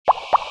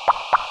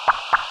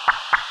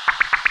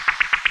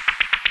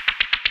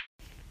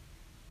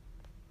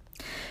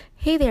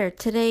Hey there,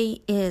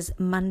 today is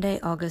Monday,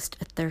 August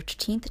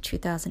 13th,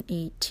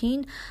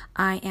 2018.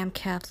 I am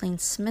Kathleen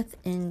Smith,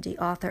 indie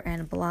author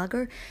and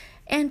blogger,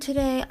 and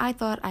today I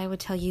thought I would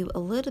tell you a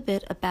little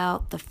bit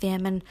about the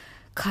famine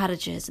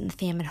cottages and the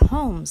famine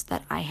homes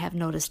that I have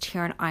noticed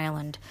here in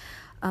Ireland.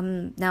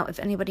 Now, if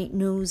anybody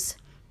knows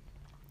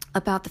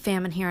about the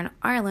famine here in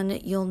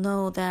Ireland, you'll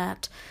know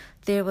that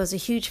there was a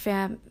huge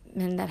famine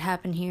that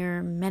happened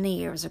here many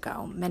years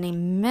ago,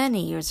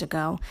 many years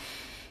ago.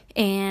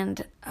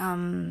 And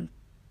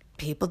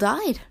people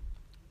died.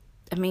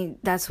 I mean,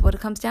 that's what it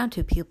comes down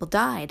to. People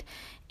died.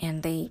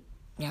 And they,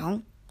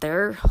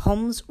 their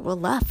homes were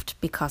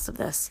left because of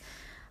this.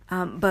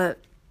 But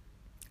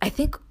I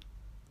think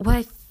what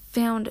I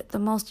found the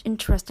most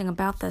interesting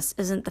about this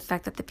isn't the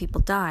fact that the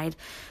people died,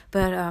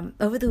 but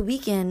over the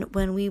weekend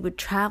when we were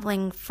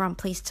traveling from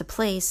place to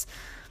place,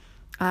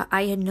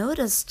 I had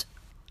noticed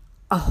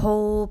a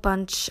whole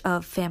bunch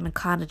of famine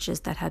cottages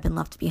that had been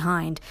left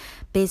behind.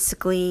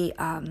 Basically,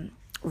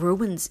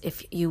 ruins,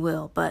 if you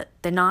will, but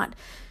they're not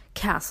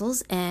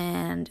castles,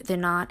 and they're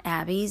not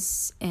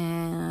abbeys,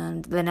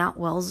 and they're not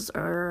wells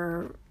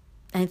or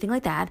anything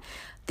like that.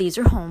 These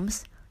are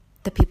homes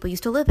that people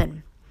used to live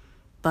in.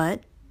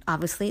 But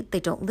obviously, they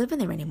don't live in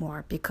there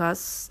anymore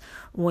because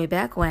way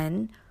back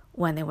when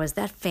there was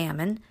that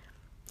famine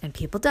and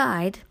people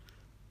died,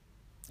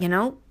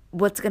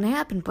 what's going to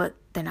happen? But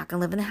they're not going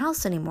to live in the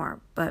house anymore.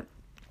 But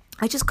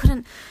I just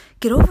couldn't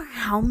get over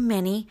how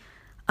many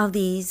of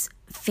these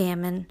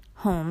famine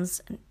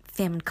homes and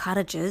famine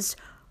cottages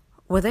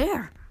were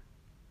there.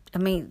 I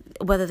mean,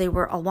 whether they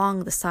were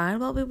along the side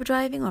while we were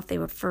driving, or if they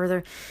were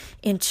further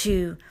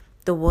into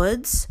the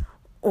woods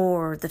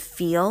or the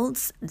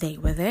fields, they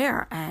were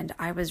there. And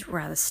I was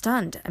rather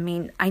stunned. I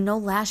mean, I know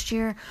last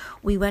year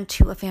we went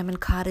to a famine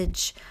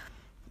cottage,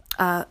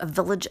 a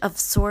village of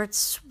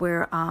sorts,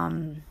 where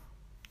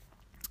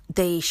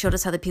they showed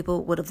us how the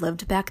people would have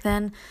lived back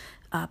then,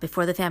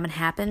 before the famine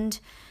happened,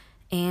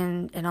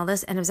 and all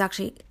this. And it was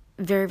actually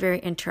very, very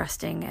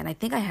interesting. And I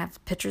think I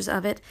have pictures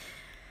of it,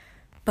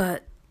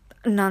 but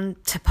none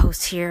to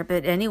post here.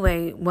 But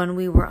anyway, when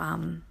we were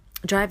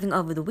driving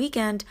over the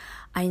weekend,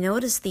 I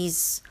noticed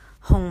these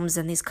homes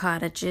and these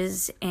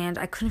cottages, and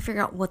I couldn't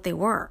figure out what they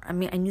were. I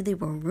mean, I knew they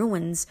were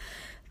ruins,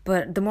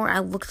 but the more I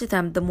looked at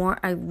them, the more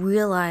I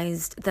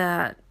realized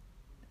that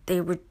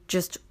they were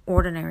just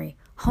ordinary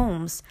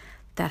homes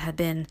that had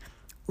been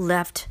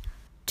left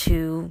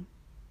to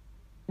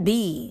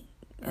be,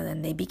 and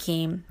then they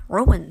became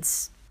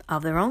ruins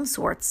of their own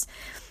sorts.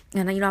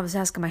 And I was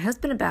asking my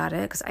husband about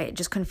it because I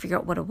just couldn't figure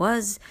out what it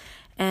was,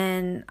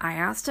 and I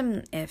asked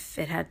him if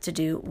it had to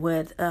do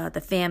with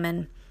the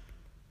famine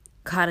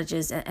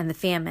cottages and the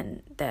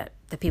famine that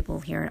the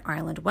people here in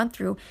Ireland went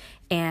through.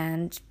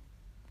 And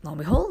lo and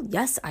behold,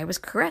 yes, I was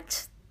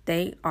correct.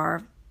 They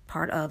are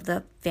part of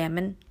the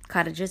famine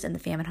cottages and the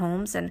famine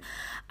homes. And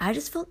I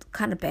just felt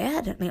kind of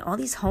bad. I mean, all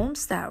these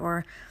homes that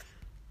were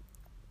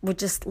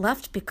just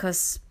left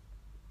because,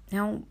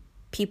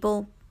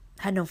 people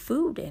had no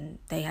food and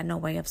they had no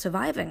way of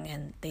surviving,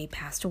 and they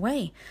passed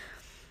away.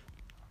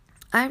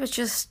 I was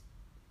just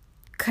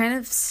kind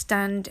of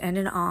stunned and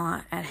in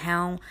awe at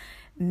how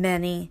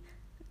many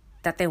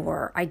that they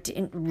were. I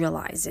didn't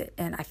realize it,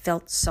 and I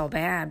felt so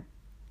bad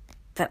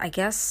that I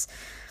guess,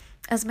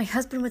 as my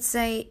husband would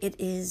say, it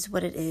is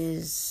what it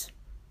is.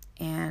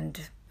 And,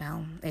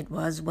 it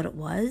was what it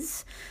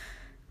was.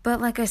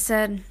 But like I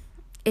said,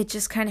 it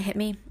just kind of hit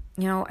me.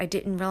 I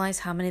didn't realize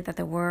how many that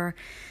there were,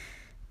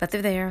 but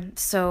they're there.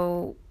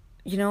 So,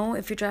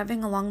 if you're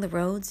driving along the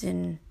roads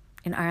in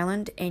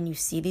Ireland and you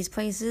see these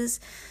places,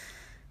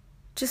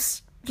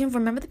 just,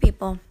 remember the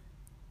people.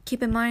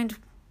 Keep in mind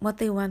what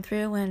they went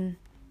through and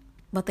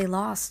what they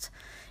lost.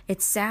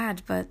 It's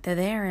sad, but they're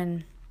there,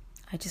 and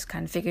I just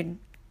kind of figured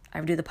I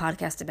would do the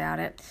podcast about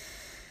it.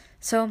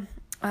 So,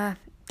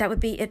 that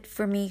would be it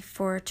for me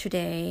for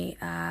today.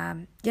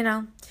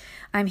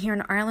 I'm here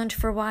in Ireland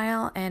for a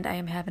while, and I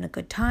am having a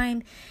good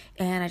time,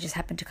 and I just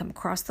happened to come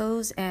across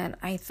those, and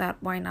I thought,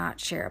 why not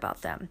share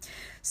about them?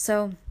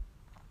 So,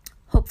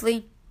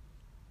 hopefully,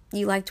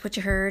 you liked what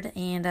you heard,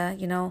 and,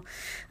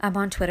 I'm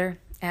on Twitter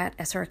at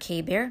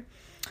SRKBear.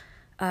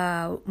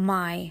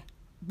 My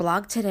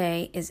blog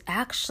today is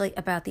actually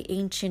about the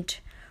ancient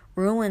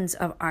ruins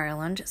of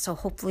Ireland, so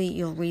hopefully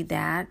you'll read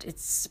that.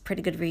 It's a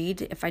pretty good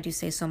read, if I do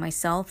say so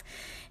myself.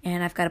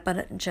 And I've got a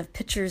bunch of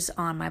pictures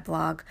on my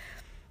blog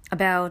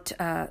about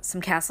some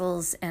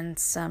castles and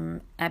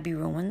some abbey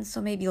ruins,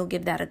 so maybe you'll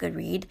give that a good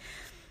read.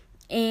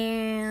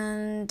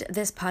 And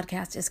this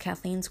podcast is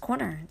Kathleen's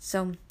Corner.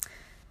 So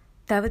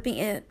that would be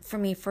it for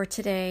me for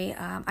today.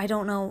 I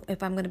don't know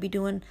if I'm going to be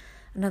doing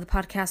another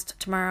podcast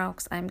tomorrow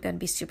because I'm going to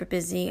be super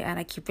busy, and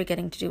I keep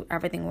forgetting to do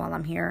everything while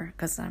I'm here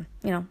because I'm,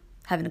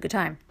 having a good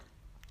time.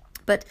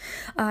 But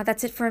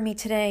that's it for me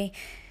today.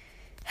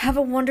 Have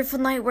a wonderful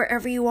night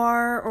wherever you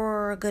are,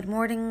 or a good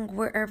morning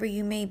wherever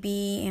you may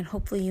be, and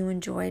hopefully you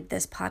enjoyed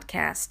this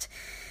podcast.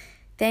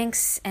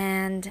 Thanks,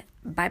 and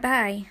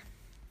bye-bye.